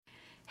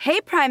Hey,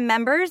 Prime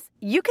members,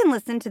 you can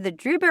listen to the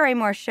Drew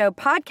Barrymore Show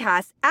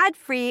podcast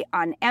ad-free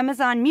on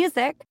Amazon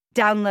Music.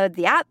 Download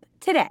the app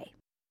today.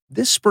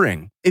 This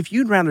spring, if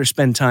you'd rather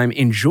spend time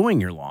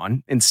enjoying your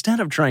lawn instead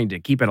of trying to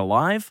keep it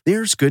alive,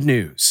 there's good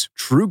news.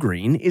 True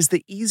Green is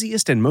the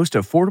easiest and most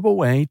affordable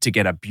way to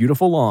get a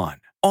beautiful lawn.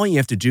 All you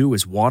have to do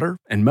is water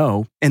and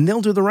mow, and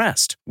they'll do the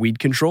rest. Weed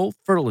control,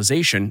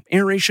 fertilization,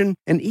 aeration,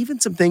 and even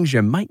some things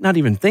you might not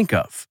even think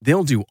of.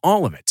 They'll do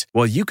all of it,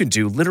 while you can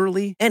do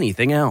literally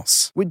anything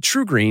else. With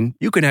True Green,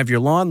 you can have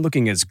your lawn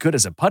looking as good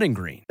as a putting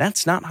green.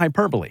 That's not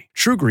hyperbole.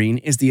 True Green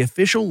is the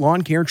official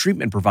lawn care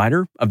treatment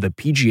provider of the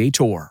PGA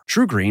Tour.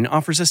 True Green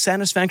offers a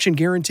satisfaction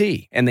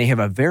guarantee, and they have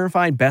a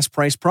verified best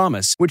price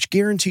promise, which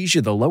guarantees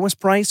you the lowest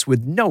price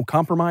with no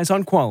compromise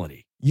on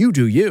quality. You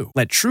do you.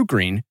 Let True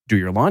Green do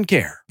your lawn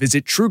care.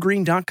 Visit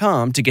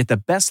truegreen.com to get the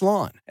best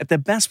lawn at the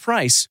best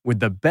price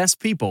with the best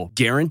people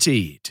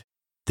guaranteed.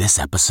 This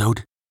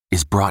episode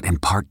is brought in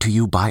part to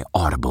you by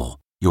Audible,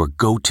 your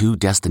go-to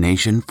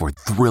destination for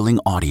thrilling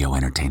audio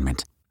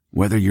entertainment.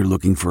 Whether you're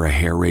looking for a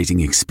hair-raising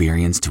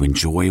experience to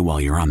enjoy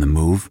while you're on the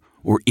move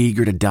or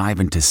eager to dive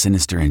into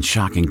sinister and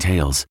shocking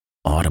tales,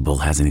 Audible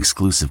has an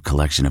exclusive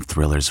collection of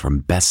thrillers from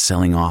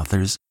best-selling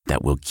authors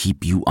that will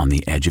keep you on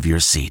the edge of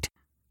your seat.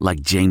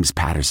 Like James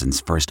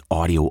Patterson's first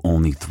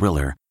audio-only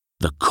thriller,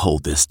 The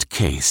Coldest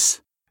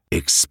Case.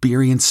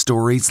 Experience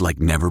stories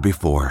like never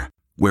before,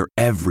 where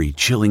every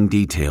chilling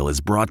detail is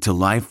brought to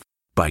life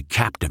by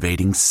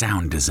captivating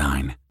sound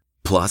design.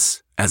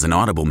 Plus, as an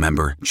Audible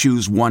member,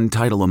 choose one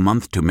title a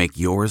month to make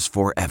yours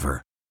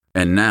forever.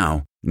 And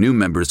now, new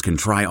members can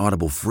try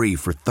Audible free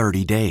for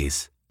 30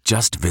 days.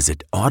 Just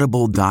visit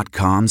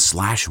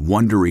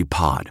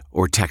audible.com/WonderyPod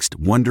or text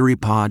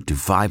WonderyPod to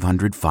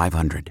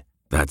 500-500.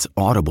 That's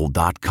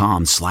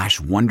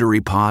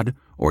audible.com/WonderyPod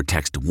or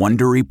text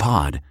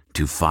WonderyPod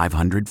to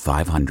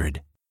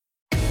 500-500.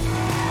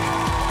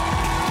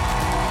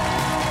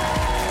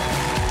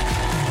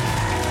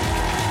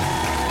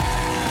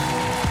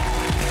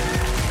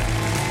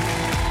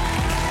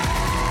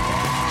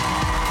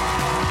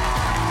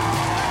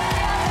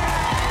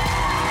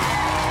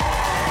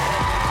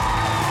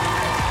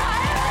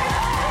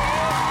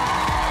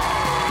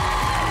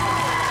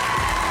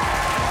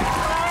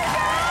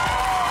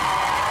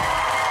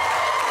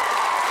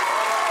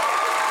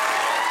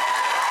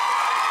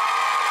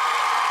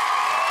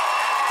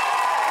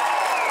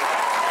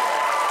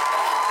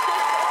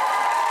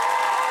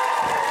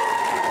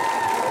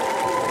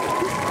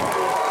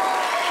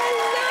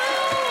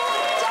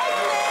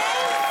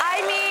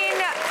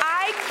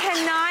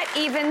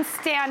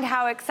 Stand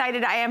how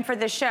excited I am for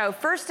the show.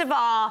 First of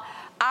all,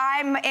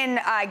 I'm in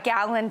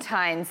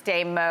Galentine's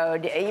Day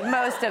mode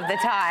most of the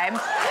time.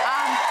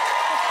 And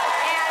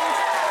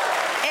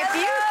if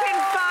you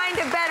can find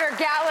a better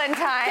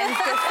Galentine's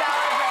to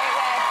celebrate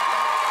with,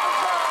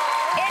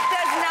 it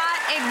does not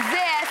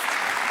exist.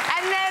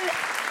 And then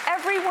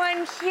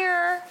everyone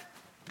here,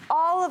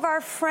 all of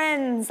our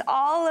friends,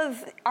 all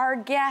of our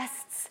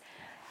guests,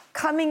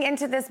 coming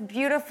into this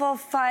beautiful,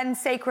 fun,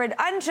 sacred,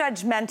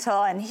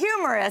 unjudgmental, and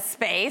humorous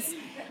space.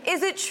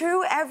 Is it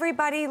true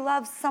everybody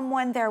loves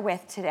someone they're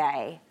with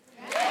today?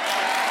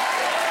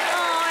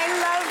 Oh, I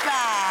love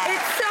that.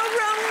 It's so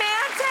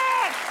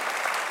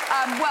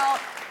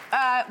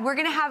romantic. We're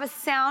gonna have a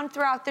sound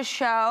throughout the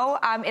show.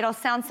 It'll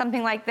sound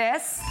something like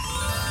this.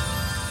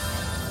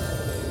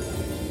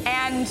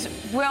 And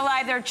we'll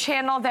either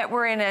channel that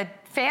we're in a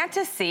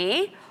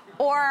fantasy,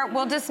 or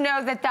we'll just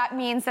know that that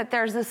means that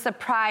there's a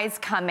surprise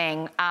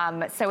coming,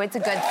 so it's a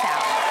good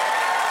sound.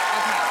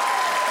 Okay.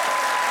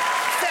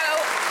 So,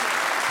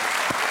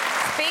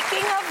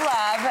 speaking of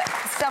love,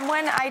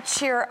 someone I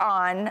cheer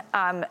on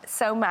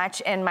so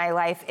much in my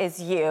life is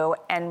you,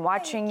 and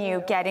watching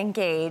you get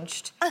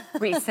engaged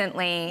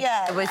recently,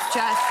 Yes. It was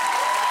just...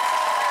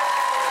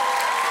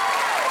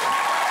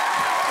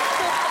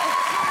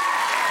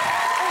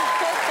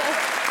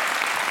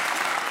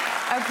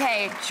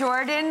 Okay,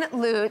 Jordan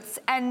Lutz,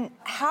 and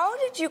how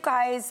did you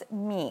guys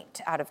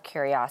meet, out of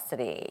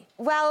curiosity?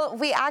 Well,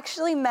 we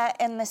actually met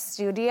in the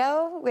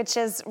studio, which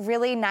is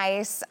really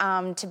nice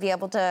to be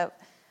able to,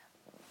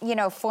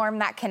 form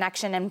that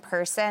connection in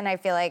person. I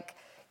feel like,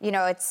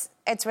 it's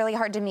really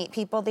hard to meet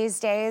people these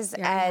days.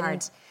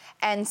 And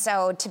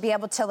so to be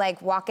able to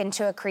walk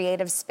into a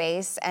creative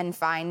space and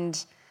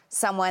find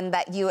someone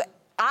that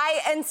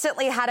I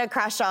instantly had a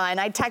crush on.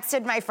 I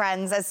texted my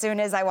friends as soon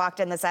as I walked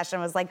in the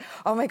session, was like,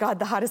 oh my God,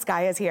 the hottest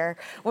guy is here.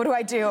 What do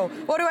I do?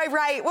 What do I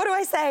write? What do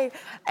I say?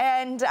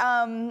 And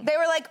they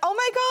were like, oh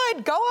my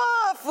God, go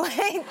off.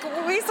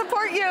 We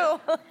support you.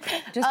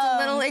 Just a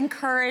little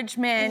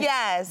encouragement.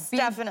 Yes,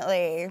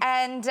 definitely.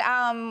 And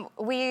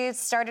we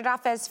started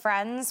off as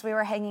friends. We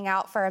were hanging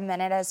out for a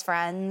minute as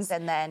friends,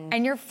 and then...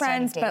 And you're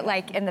friends, but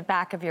in the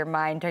back of your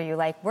mind, are you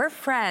like, we're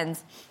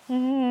friends?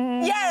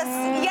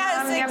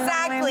 Yes,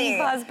 exactly.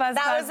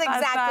 That was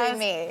exactly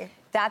me.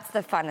 That's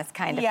the funnest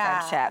kind of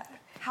friendship.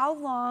 How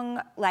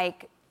long,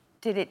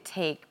 did it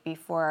take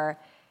before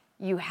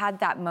you had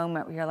that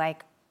moment where you're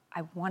like,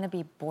 I want to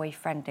be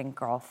boyfriend and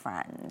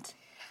girlfriend?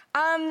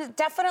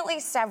 Definitely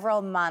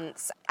several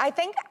months. I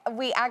think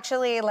we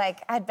actually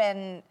had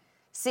been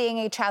seeing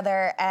each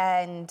other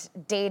and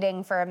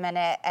dating for a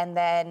minute, and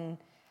then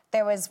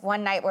there was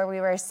one night where we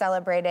were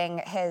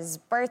celebrating his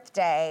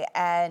birthday,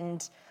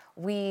 and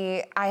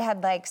I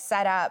had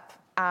set up,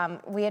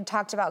 we had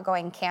talked about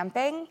going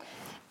camping,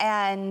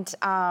 and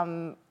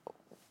I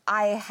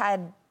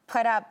had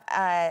set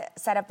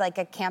up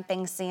a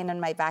camping scene in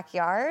my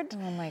backyard.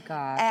 Oh my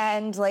gosh.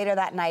 And later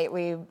that night,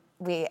 we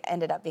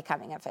ended up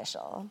becoming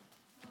official.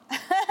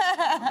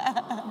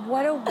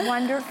 What a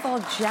wonderful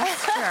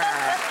gesture.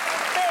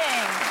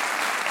 Thanks.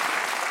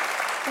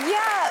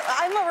 Yeah,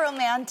 I'm a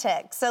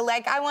romantic, so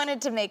I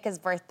wanted to make his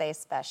birthday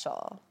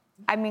special.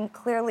 I mean,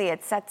 clearly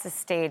it sets a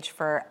stage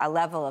for a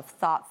level of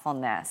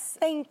thoughtfulness.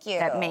 Thank you.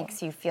 That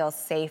makes you feel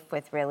safe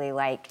with really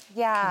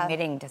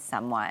committing to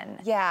someone.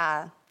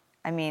 Yeah.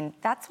 I mean,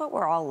 that's what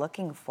we're all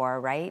looking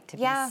for, right? To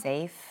be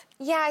safe.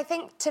 Yeah, I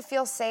think to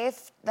feel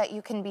safe, that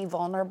you can be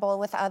vulnerable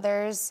with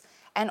others,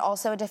 and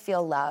also to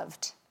feel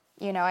loved.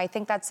 I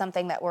think that's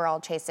something that we're all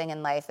chasing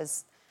in life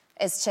is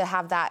to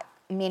have that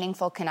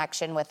meaningful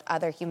connection with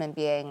other human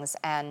beings,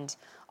 and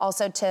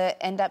also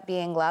to end up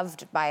being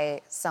loved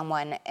by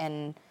someone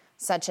in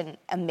such an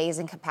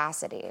amazing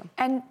capacity.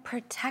 And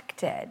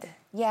protected.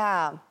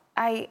 Yeah.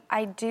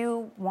 I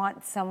do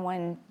want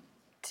someone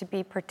to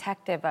be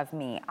protective of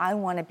me. I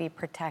want to be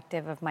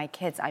protective of my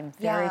kids. I'm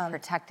very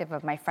protective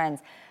of my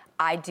friends.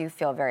 I do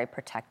feel very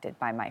protected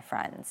by my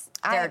friends.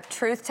 They're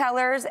truth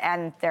tellers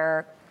and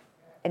they're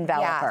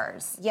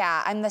envelopers.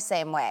 Yeah, I'm the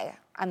same way.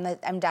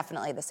 I'm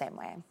definitely the same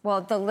way.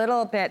 Well, the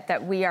little bit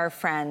that we are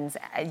friends,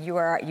 you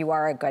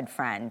are a good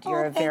friend.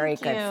 You're a very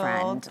good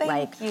friend.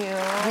 Thank you.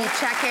 We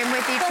check in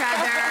with each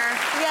other.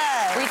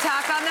 Yes. We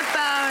talk on the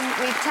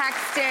phone. We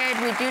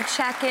texted. We do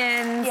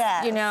check-ins.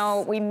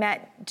 Yes. We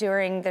met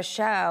during the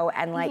show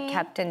and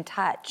kept in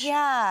touch.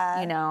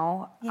 Yeah.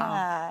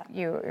 Yeah.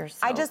 You're so...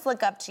 I just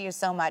look up to you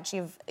so much.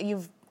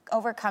 You've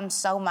overcome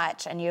so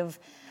much, and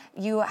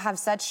you have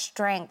such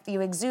strength.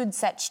 You exude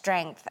such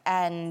strength,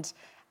 and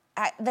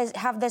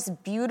have this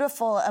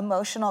beautiful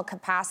emotional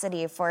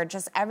capacity for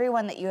just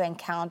everyone that you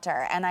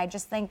encounter. And I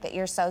just think that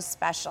you're so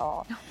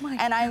special. Oh my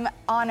and God. I'm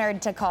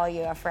honored to call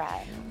you a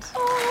friend.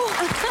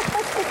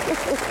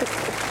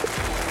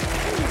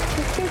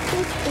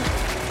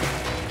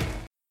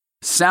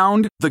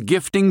 Sound the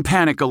gifting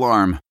panic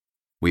alarm.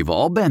 We've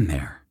all been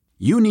there.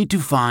 You need to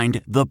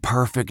find the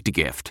perfect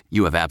gift.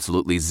 You have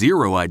absolutely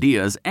zero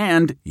ideas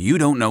and you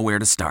don't know where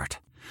to start.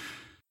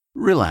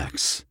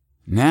 Relax.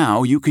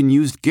 Now you can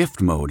use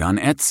gift mode on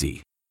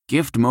Etsy.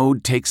 Gift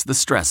mode takes the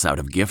stress out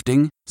of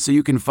gifting, so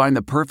you can find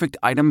the perfect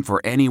item for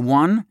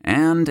anyone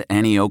and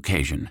any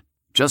occasion.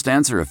 Just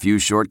answer a few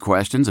short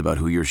questions about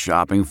who you're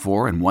shopping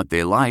for and what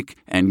they like,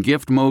 and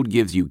gift mode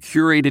gives you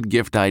curated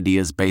gift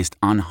ideas based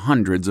on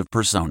hundreds of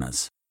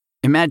personas.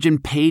 Imagine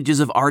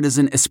pages of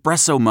artisan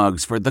espresso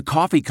mugs for the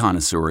coffee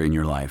connoisseur in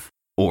your life,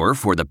 or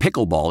for the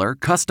pickleballer,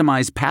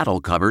 customized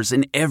paddle covers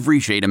in every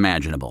shade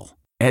imaginable.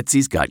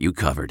 Etsy's got you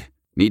covered.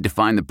 Need to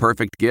find the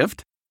perfect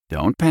gift?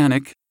 Don't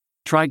panic.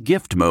 Try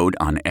gift mode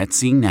on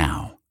Etsy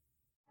now.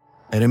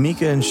 At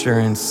Amica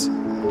Insurance,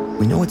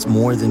 we know it's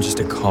more than just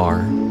a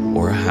car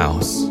or a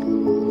house.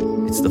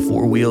 It's the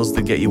four wheels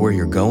that get you where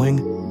you're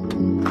going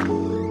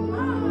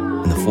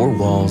and the four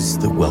walls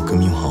that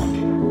welcome you home.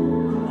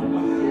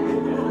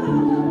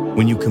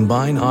 When you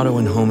combine auto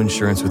and home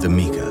insurance with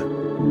Amica,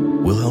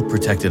 we'll help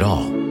protect it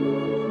all.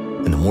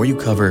 And the more you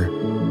cover,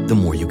 the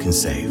more you can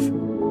save.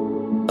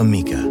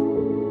 Amica.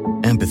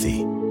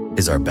 Empathy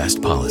is our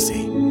best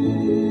policy.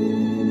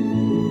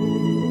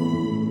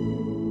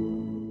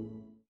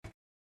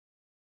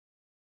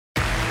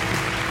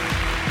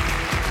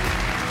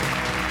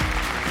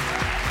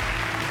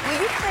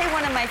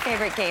 One of my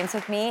favorite games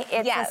with me.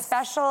 It's a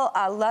special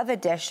love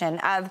edition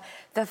of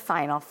the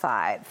Final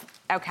Five.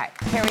 Okay,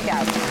 here we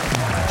go.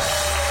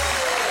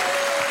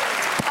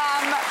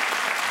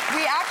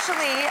 We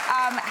actually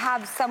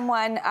have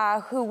someone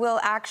who will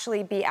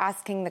actually be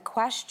asking the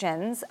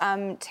questions.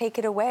 Take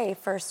it away,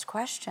 first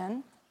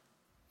question.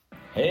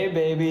 Hey,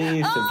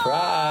 baby,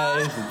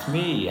 surprise, it's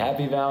me.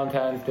 Happy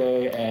Valentine's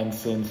Day, and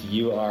since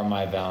you are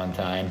my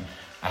Valentine,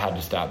 I had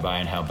to stop by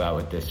and help out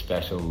with this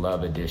special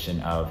love edition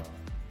of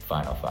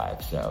Final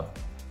Five, so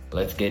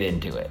let's get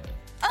into it.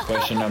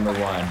 Question number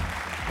one,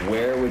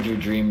 where would your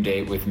dream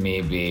date with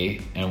me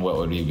be, and what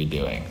would we be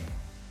doing?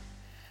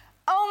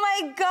 Oh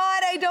my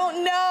God, I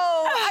don't know.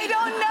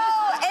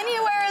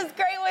 Anywhere is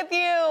great with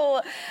you.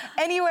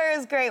 Anywhere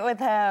is great with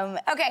him.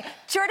 Okay,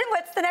 Jordan,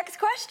 what's the next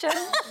question?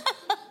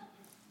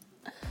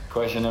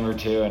 Question number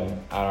two,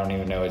 and I don't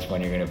even know which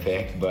one you're gonna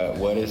pick, but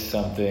what is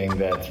something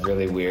that's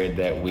really weird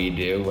that we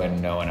do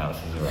when no one else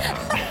is around?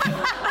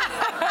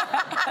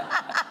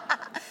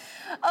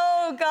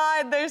 Oh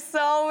God, there's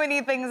so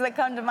many things that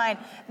come to mind.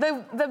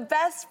 The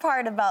best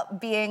part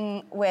about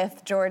being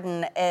with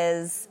Jordan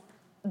is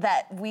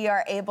that we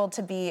are able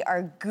to be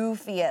our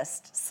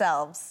goofiest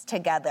selves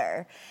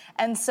together.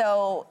 And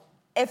so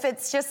if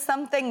it's just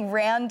something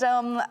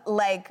random,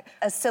 like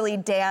a silly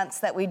dance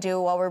that we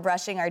do while we're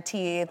brushing our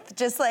teeth,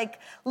 just like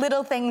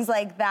little things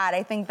like that,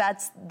 I think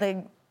that's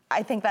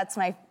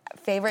my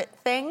favorite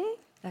thing.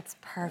 That's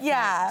perfect.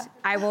 Yeah.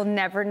 I will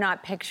never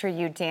not picture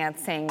you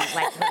dancing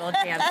like little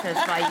dances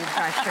while you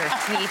brush your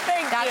teeth.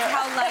 That's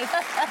how life,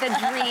 the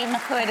dream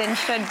could and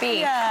should be.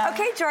 Yeah.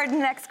 Okay, Jordan,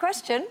 next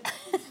question.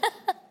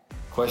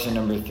 Question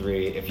number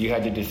 3. If you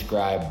had to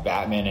describe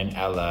Batman and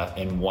Ella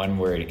in one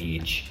word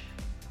each,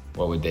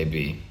 what would they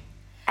be?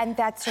 And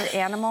that's your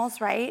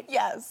animals, right?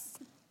 Yes.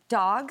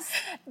 Dogs?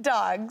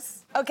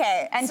 Dogs.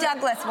 Okay. And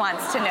Douglas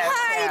wants to know,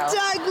 Hi, too.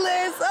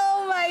 Douglas.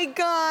 Oh, my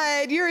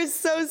God. You're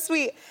so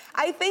sweet.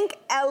 I think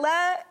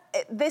Ella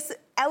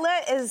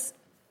is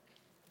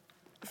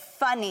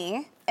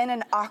funny in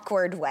an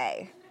awkward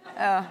way.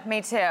 Oh,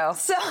 me too.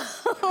 So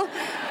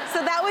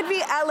that would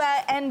be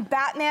Ella, and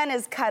Batman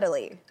is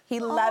cuddly. He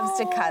loves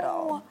to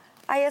cuddle.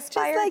 I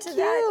aspire like to you.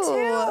 that,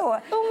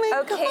 too. Oh, my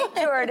Okay, God.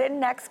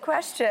 Jordan, next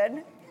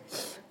question.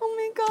 Oh,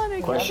 my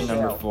God. Question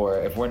number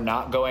 4. If we're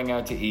not going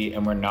out to eat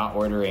and we're not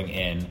ordering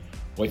in,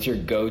 what's your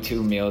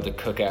go-to meal to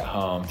cook at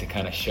home to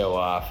kind of show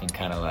off and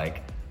kind of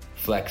like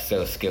flex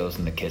those skills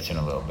in the kitchen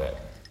a little bit?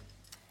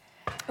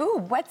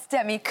 Ooh, what's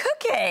Demi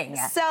cooking?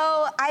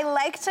 So I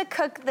like to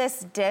cook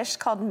this dish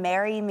called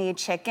Marry Me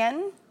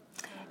Chicken,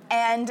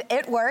 and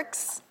it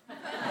works.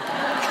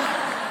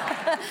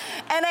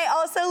 And I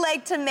also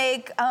like to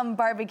make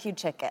barbecue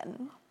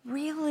chicken.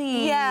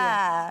 Really?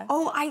 Yeah.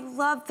 Oh, I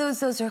love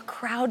those. Those are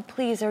crowd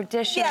pleaser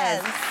dishes.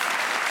 Yes.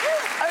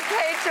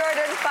 Okay,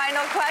 Jordan,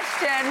 final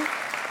question.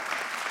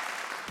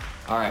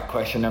 All right,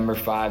 question number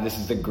 5. This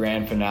is the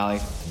grand finale.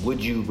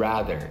 Would you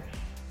rather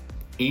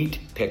eat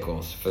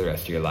pickles for the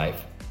rest of your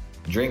life,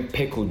 drink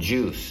pickle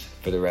juice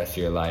for the rest of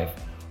your life,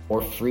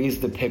 or freeze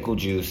the pickle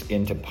juice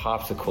into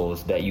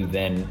popsicles that you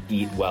then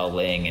eat while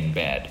laying in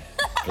bed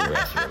for the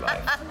rest of your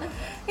life?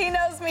 He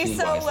knows me Choose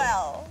so wisely.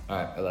 well. All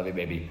right, I love you,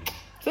 baby.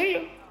 See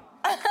you.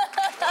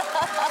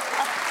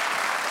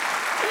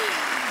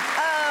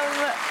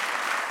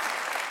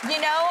 You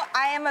know,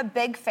 I am a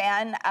big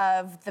fan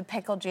of the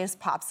pickle juice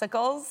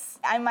popsicles.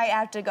 I might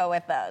have to go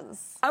with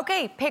those.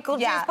 Okay, pickle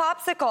juice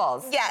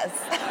popsicles. Yes.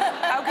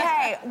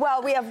 Okay,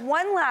 well, we have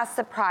one last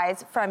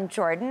surprise from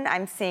Jordan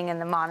I'm seeing in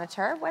the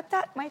monitor. What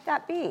might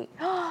that be?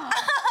 Thank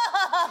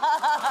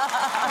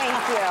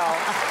you.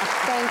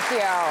 Thank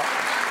you.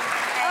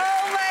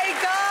 Oh my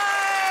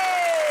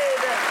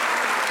God!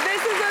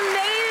 This is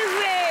amazing!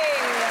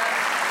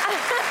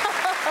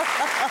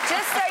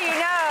 Just so you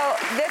know,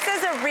 this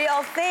is a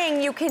real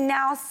thing. You can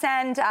now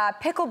send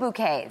pickle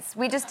bouquets.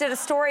 We just did a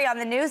story on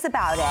the news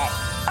about it.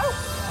 Oh,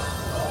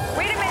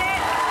 wait a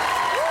minute.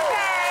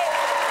 Okay,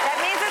 that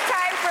means it's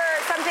time for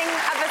something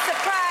of a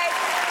surprise.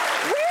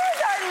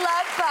 Where's our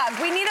love bug?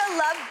 We need a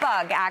love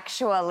bug,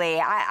 actually.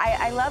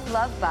 I love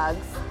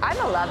bugs. I'm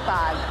a love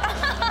bug.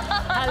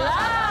 Hello.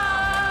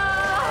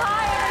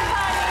 Hi,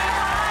 everybody.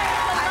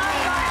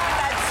 Hi.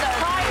 That's so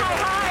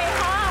cute. Hi.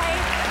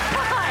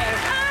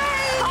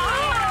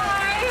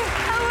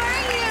 How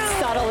are you?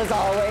 Subtle as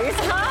always.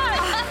 Hi.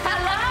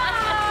 Hello.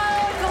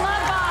 It's a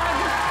love bug.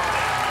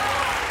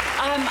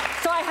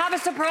 So I have a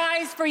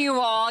surprise for you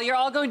all. You're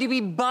all going to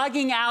be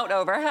bugging out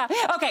over.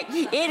 Okay,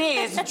 it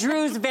is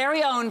Drew's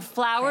very own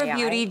Flower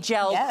Beauty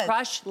Gel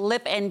Crush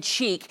Lip and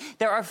Cheek.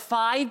 There are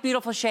 5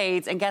 beautiful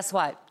shades, and guess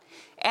what?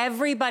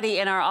 Everybody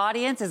in our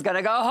audience is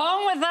gonna go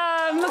home with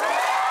them.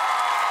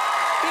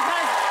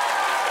 Because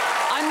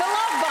I'm the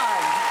love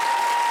bug.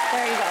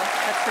 There you go,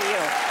 that's for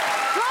you.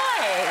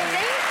 Hi.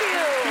 Thank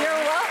you.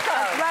 You're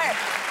welcome.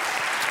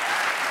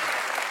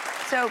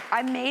 So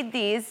I made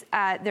these.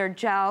 They're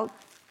gel,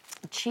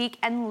 cheek,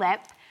 and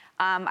lip.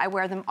 I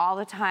wear them all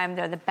the time.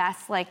 They're the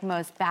best,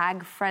 most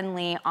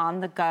bag-friendly,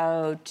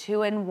 on-the-go,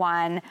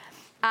 2-in-1.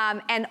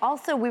 And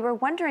also, we were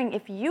wondering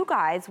if you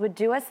guys would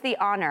do us the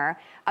honor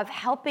of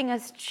helping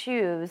us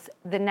choose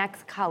the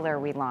next color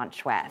we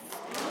launch with.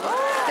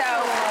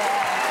 So,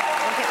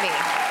 look at me.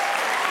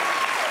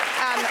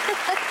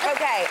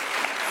 Okay,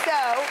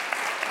 so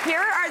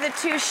here are the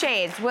 2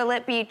 shades. Will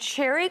it be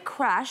Cherry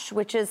Crush,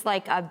 which is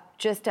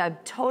just a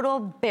total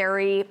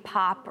berry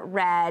pop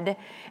red,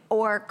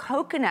 or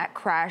Coconut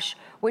Crush,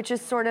 which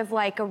is sort of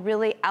like a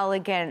really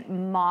elegant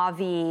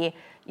mauve-y,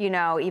 even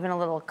a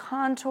little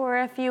contour,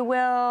 if you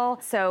will.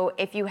 So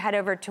if you head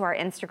over to our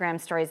Instagram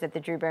stories at The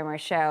Drew Barrymore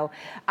Show,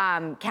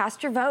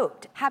 cast your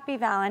vote. Happy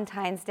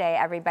Valentine's Day,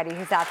 everybody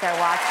who's out there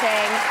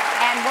watching,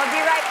 and we'll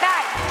be right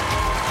back.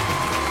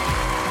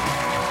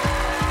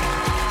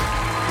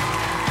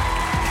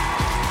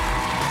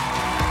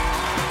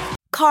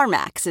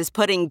 CarMax is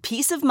putting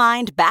peace of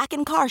mind back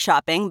in car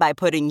shopping by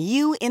putting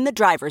you in the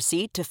driver's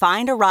seat to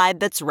find a ride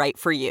that's right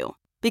for you.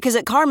 Because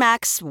at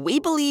CarMax, we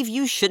believe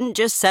you shouldn't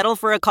just settle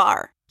for a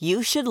car.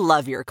 You should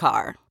love your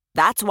car.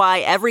 That's why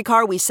every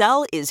car we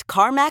sell is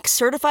CarMax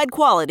certified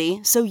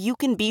quality, so you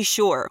can be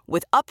sure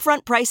with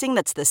upfront pricing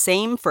that's the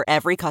same for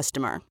every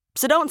customer.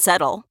 So don't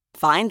settle.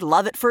 Find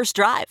love at first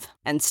drive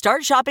and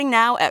start shopping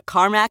now at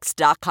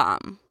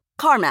CarMax.com.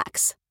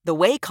 CarMax, the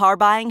way car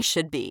buying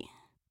should be.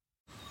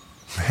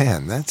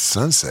 Man, that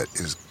sunset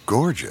is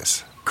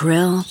gorgeous.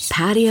 Grill,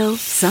 patio,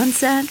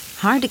 sunset.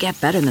 Hard to get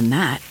better than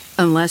that.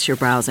 Unless you're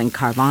browsing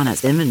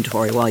Carvana's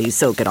inventory while you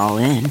soak it all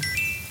in.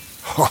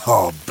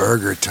 Oh,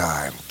 burger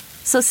time.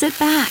 So sit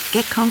back,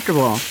 get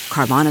comfortable.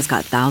 Carvana's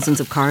got thousands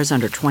of cars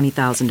under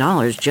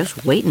 $20,000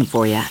 just waiting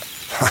for you.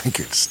 I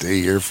could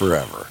stay here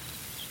forever.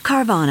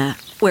 Carvana,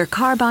 where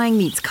car buying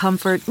meets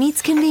comfort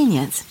meets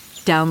convenience.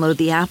 Download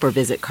the app or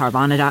visit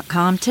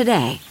Carvana.com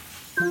today.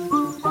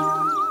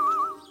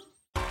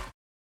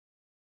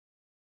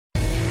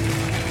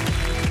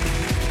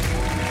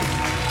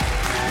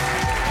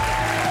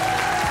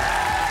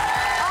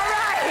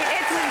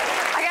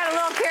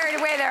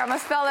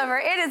 Fell over.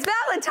 It is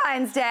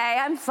Valentine's Day.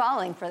 I'm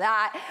falling for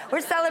that.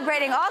 We're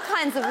celebrating all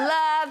kinds of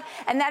love,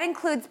 and that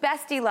includes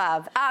bestie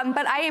love.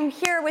 But I am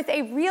here with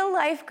a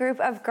real-life group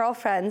of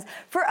girlfriends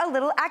for a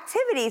little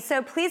activity.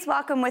 So please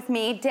welcome with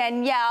me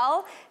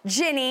Danielle,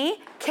 Ginny,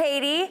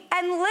 Katie,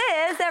 and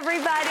Liz,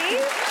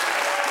 everybody.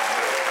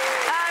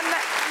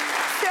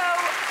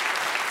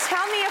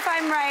 Tell me if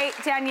I'm right,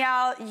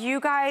 Danielle, you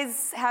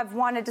guys have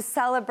wanted to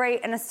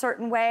celebrate in a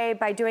certain way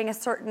by doing a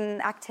certain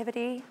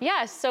activity?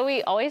 Yes, so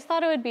we always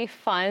thought it would be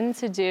fun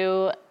to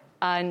do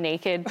a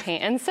naked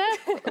paint and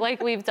sip.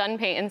 Like, we've done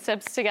paint and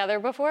sips together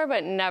before,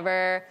 but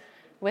never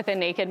with a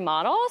naked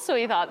model, so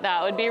we thought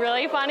that would be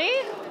really funny.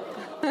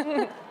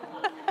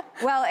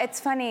 Well, it's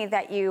funny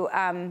that you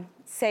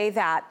say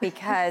that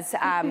because,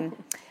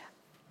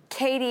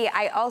 Katie,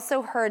 I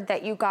also heard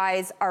that you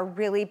guys are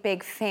really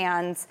big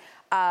fans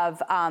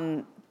of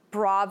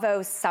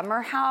Bravo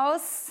Summer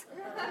House.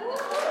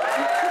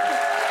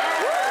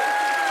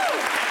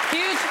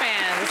 Huge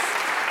fans.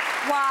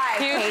 Why,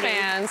 Huge Katie?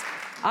 fans.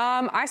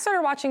 I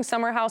started watching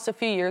Summer House a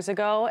few years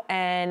ago,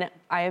 and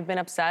I have been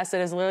obsessed. It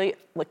has literally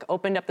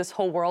opened up this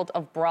whole world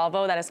of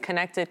Bravo that has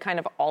connected kind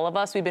of all of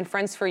us. We've been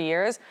friends for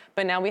years,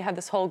 but now we have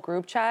this whole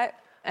group chat,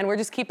 and we're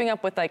just keeping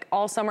up with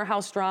all Summer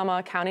House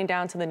drama, counting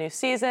down to the new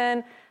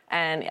season.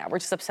 And yeah, we're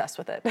just obsessed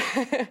with it.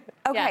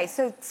 Okay,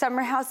 so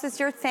Summer House is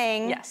your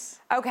thing. Yes.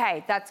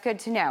 Okay, that's good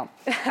to know.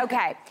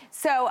 Okay,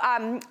 so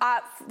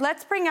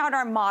let's bring out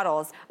our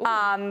models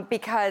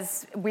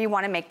because we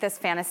want to make this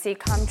fantasy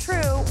come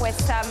true with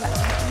some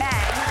men.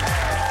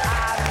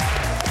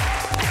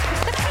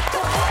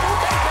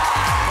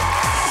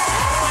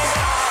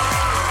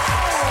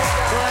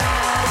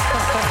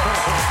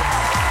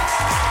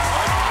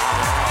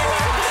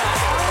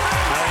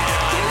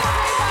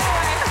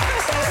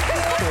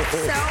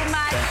 So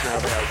much.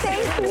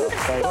 Thank you.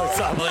 What's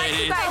up,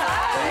 ladies? Now,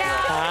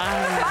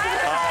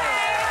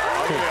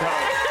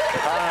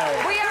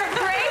 we are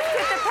graced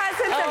with the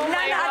presence of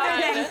none other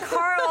than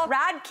Carl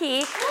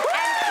Radke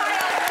and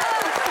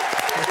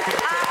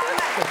Kyle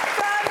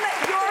from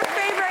your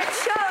favorite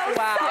show,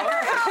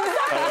 Summer House.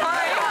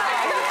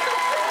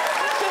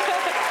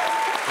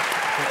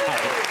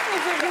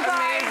 You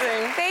guys,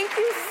 thank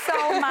you so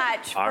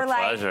much Our for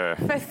pleasure.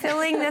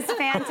 fulfilling this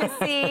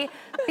fantasy,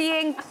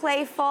 being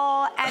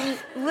playful, and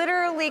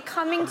literally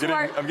coming to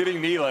our... I'm getting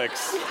knee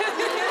licks.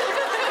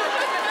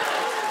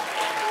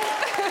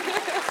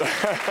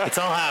 It's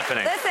all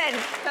happening. Listen,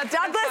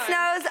 Douglas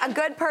knows a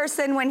good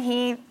person when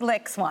he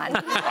licks one.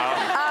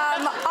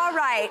 All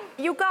right,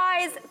 you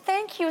guys,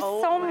 thank you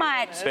so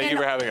much. Thank you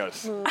for having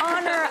us.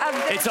 Honor of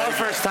this. It's our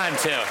first time,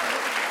 too.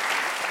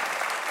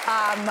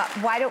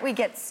 Why don't we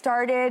get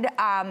started?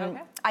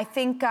 Okay. I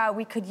think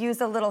we could use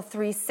a little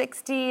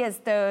 360 as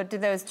though do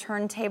those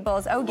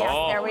turntables. Oh, yes,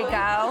 there we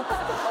go.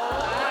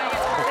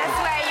 This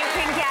way you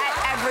can get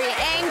every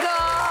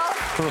angle.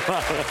 This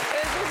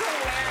is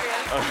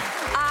hilarious.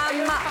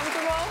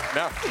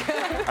 No,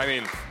 I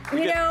mean...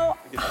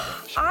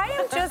 I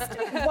am just...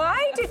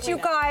 Why did you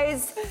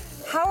guys...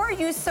 How are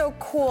you so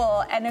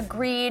cool and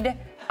agreed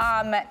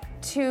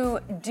to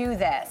do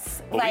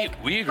this? Well,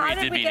 we agreed how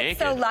did to we be get naked.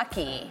 so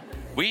lucky?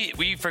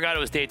 We forgot it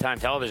was daytime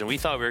television. We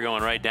thought we were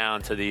going right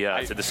down to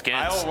the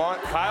skins.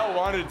 Kyle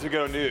wanted to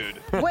go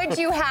nude. Would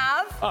you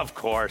have? Of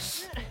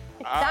course.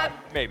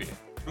 Maybe.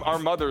 Our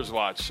mothers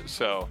watch,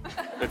 so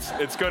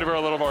it's good if we're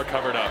a little more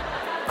covered up.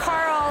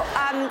 Carl,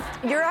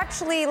 you're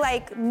actually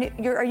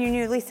are you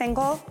newly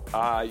single?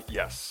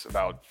 Yes,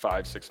 about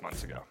 5-6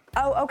 months ago.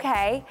 Oh,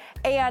 okay.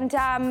 And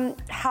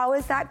how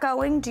is that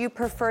going? Do you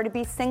prefer to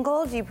be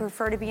single? Do you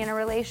prefer to be in a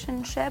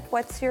relationship?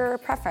 What's your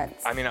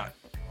preference? I mean,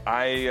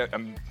 I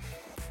am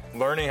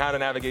learning how to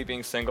navigate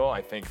being single.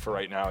 I think for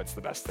right now it's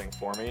the best thing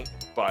for me.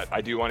 But I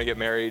do want to get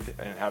married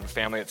and have a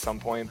family at some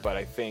point. But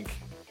I think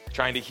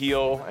trying to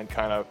heal and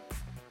kind of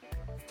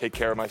take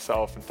care of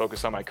myself and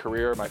focus on my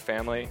career, my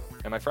family,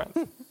 and my friends.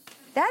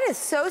 That is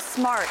so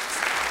smart.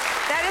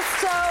 That is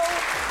so...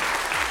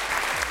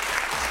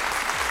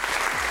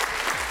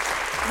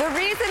 The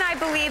reason I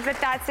believe that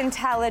that's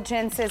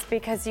intelligence is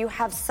because you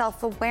have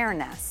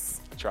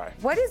self-awareness. I try.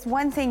 What is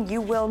one thing you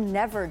will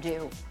never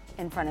do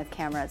in front of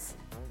cameras?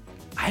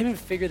 I haven't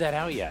figured that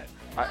out yet.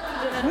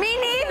 Me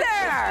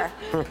neither!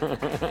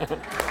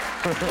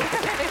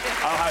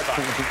 I'll high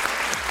five.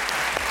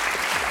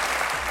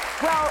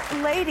 Well,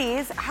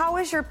 ladies, how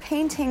is your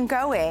painting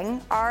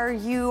going? Are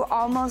you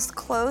almost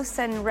close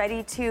and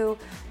ready to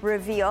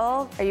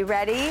reveal? Are you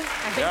ready?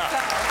 I think so.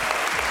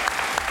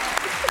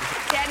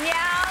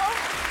 Danielle,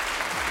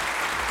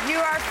 you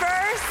are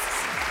first.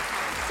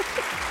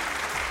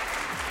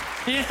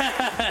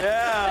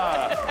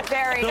 Yeah.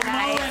 Very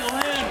nice.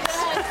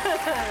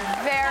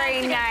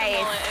 Very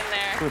nice.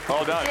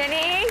 Well done.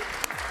 Ginny?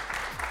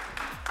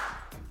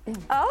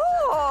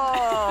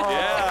 Oh.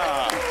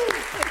 Yeah.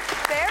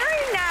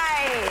 Very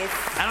nice.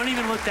 I don't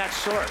even look that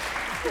short.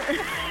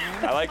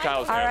 I like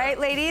Kyle's All hair. right,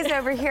 ladies,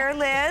 over here,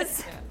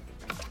 Liz.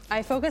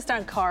 I focused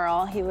on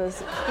Carl. He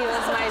was my muse.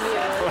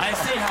 I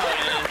see how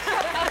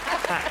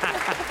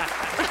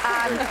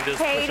it is.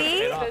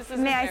 Katie,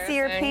 may I see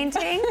your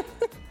painting?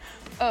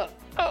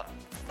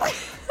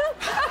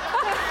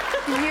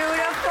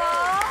 Beautiful.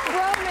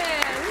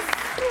 Romance.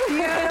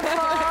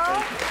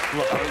 Beautiful.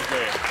 That was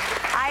great.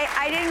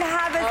 I didn't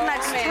have as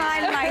much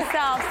time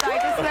myself, so I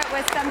just went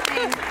with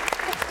something.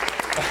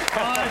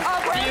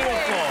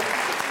 Beautiful.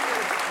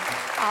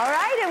 All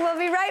right, and we'll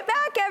be right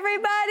back,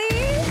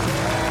 everybody.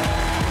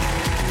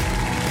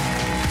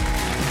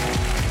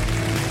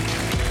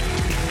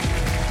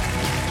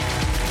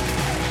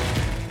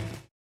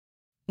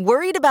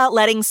 Worried about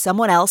letting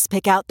someone else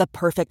pick out the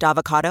perfect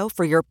avocado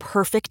for your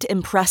perfect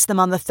impress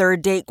them on the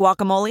third date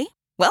guacamole?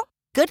 Well,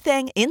 good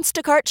thing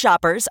Instacart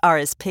shoppers are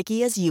as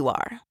picky as you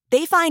are.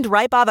 They find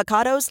ripe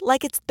avocados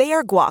like it's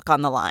their guac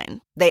on the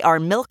line. They are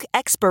milk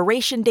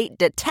expiration date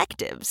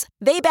detectives.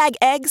 They bag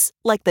eggs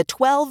like the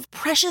 12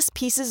 precious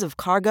pieces of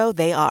cargo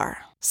they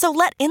are. So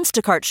let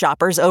Instacart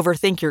shoppers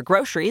overthink your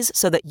groceries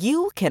so that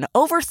you can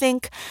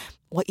overthink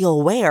what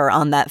you'll wear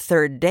on that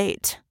third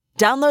date.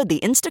 Download the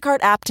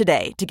Instacart app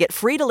today to get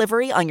free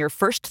delivery on your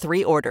first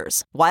 3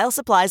 orders, while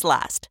supplies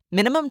last.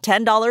 Minimum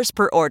 $10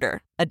 per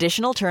order.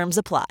 Additional terms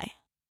apply.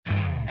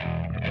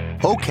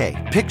 Okay,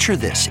 picture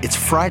this. It's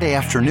Friday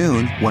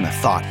afternoon when a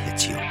thought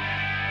hits you.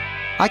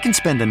 I can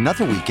spend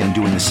another weekend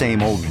doing the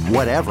same old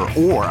whatever,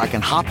 or I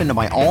can hop into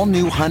my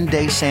all-new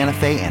Hyundai Santa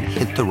Fe and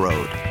hit the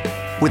road.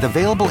 With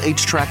available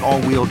H-Track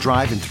all-wheel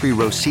drive and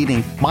 3-row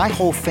seating, my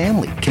whole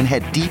family can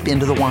head deep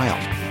into the wild.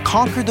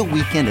 Conquer the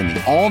weekend in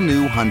the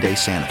all-new Hyundai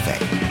Santa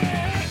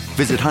Fe.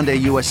 Visit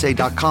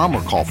HyundaiUSA.com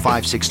or call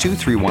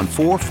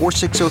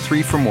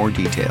 562-314-4603 for more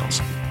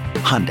details.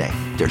 Hyundai,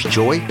 there's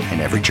joy in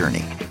every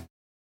journey.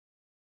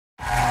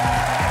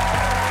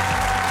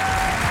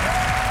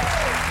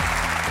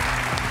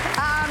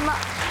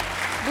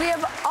 We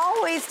have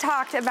always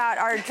talked about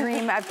our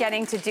dream of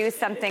getting to do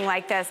something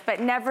like this, but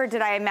never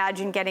did I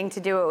imagine getting to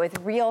do it with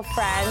real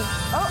friends.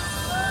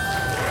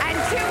 And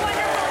 2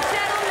 wonderful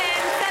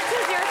gentlemen, such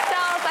as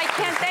yourselves. I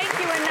can't thank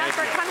you enough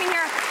for coming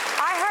here.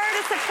 I heard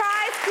a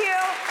surprise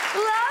cue.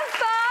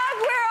 Lovebug,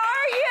 where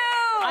are you?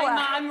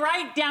 I'm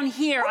right down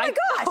here. Oh my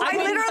gosh, I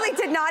literally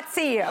did not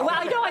see you. Well,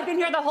 I know, I've been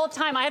here the whole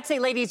time. I have to say,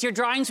 ladies, your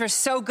drawings were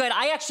so good.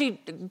 I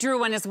actually drew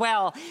one as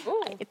well.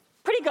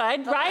 Pretty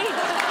good, right?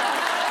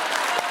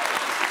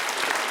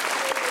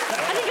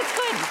 I think it's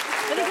good.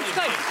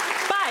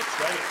 But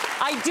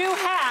I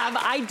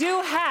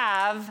do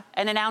have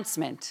an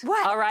announcement.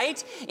 What? All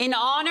right? In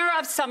honor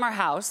of Summer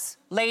House,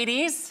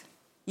 ladies,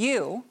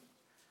 you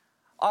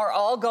are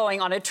all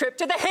going on a trip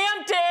to the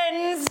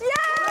Hamptons. Yes!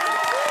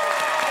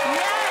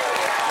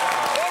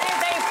 It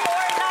is a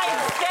 4-night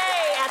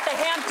stay at the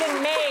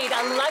Hampton Maid,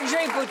 a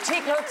luxury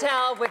boutique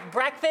hotel with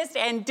breakfast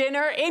and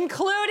dinner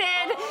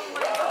included.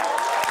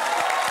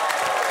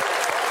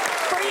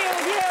 For you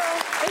and you.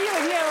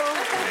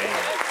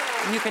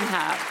 You can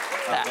have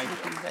that.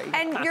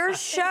 And your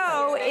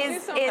show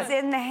is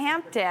in the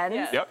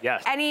Hamptons. Yep.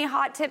 Yes. Any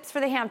hot tips for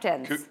the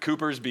Hamptons?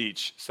 Cooper's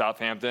Beach,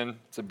 Southampton.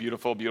 It's a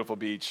beautiful, beautiful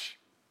beach.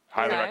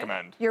 Highly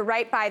recommend. You're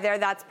right by there.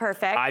 That's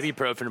perfect.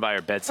 Ibuprofen by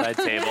our bedside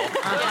table.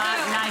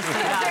 Nice.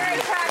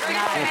 Very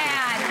practical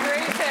man.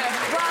 Great tip.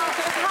 Well,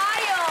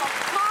 Kyle,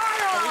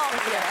 Carl,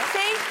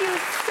 thank you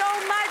so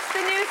much.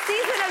 The new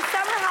season of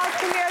Summer House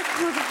premieres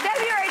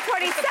February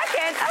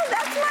 22nd. Oh,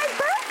 that's my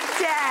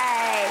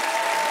birthday.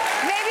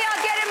 Maybe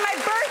I'll get in my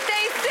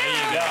birthday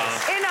soon.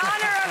 In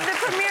honor of the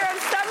premiere of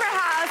Summer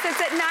House.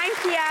 It's at 9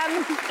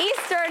 p.m.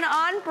 Eastern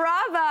on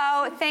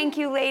Bravo. Thank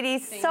you,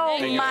 ladies, so much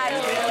for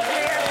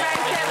your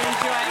friendship.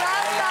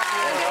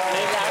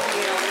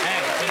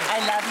 I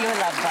love you,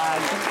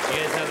 Lovebug. You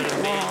guys have an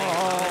amazing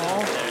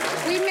time.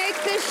 We make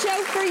this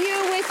show for you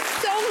with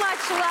so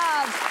much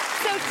love.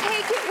 So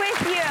take it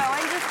with you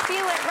and just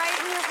feel it right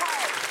in your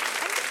heart.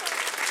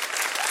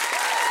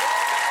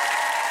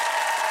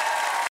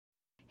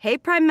 Hey,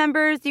 Prime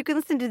members, you can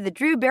listen to the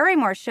Drew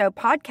Barrymore Show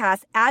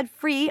podcast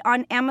ad-free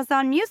on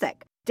Amazon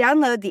Music.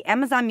 Download the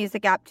Amazon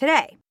Music app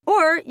today.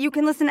 Or you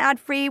can listen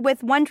ad-free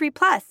with Wondery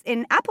Plus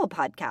in Apple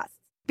Podcasts.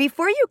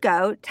 Before you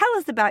go, tell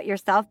us about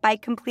yourself by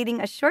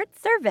completing a short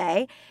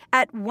survey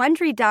at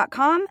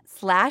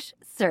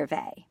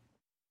Wondery.com/survey.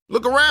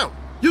 Look around.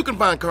 You can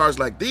find cars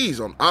like these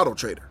on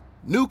AutoTrader.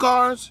 New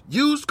cars,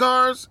 used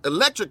cars,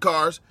 electric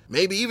cars,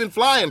 maybe even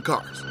flying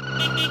cars.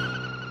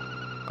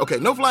 Okay,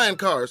 no flying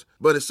cars,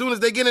 but as soon as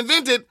they get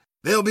invented,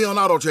 they'll be on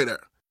AutoTrader.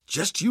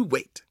 Just you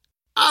wait.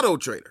 Auto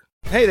Trader.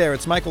 Hey there,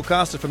 it's Michael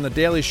Costa from The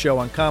Daily Show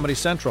on Comedy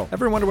Central.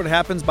 Ever wonder what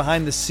happens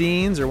behind the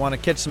scenes or want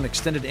to catch some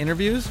extended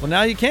interviews? Well,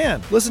 now you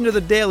can. Listen to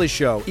The Daily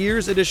Show,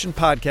 Ears Edition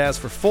podcast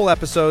for full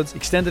episodes,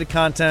 extended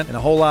content, and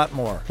a whole lot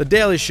more. The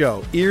Daily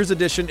Show, Ears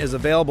Edition is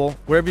available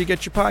wherever you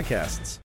get your podcasts.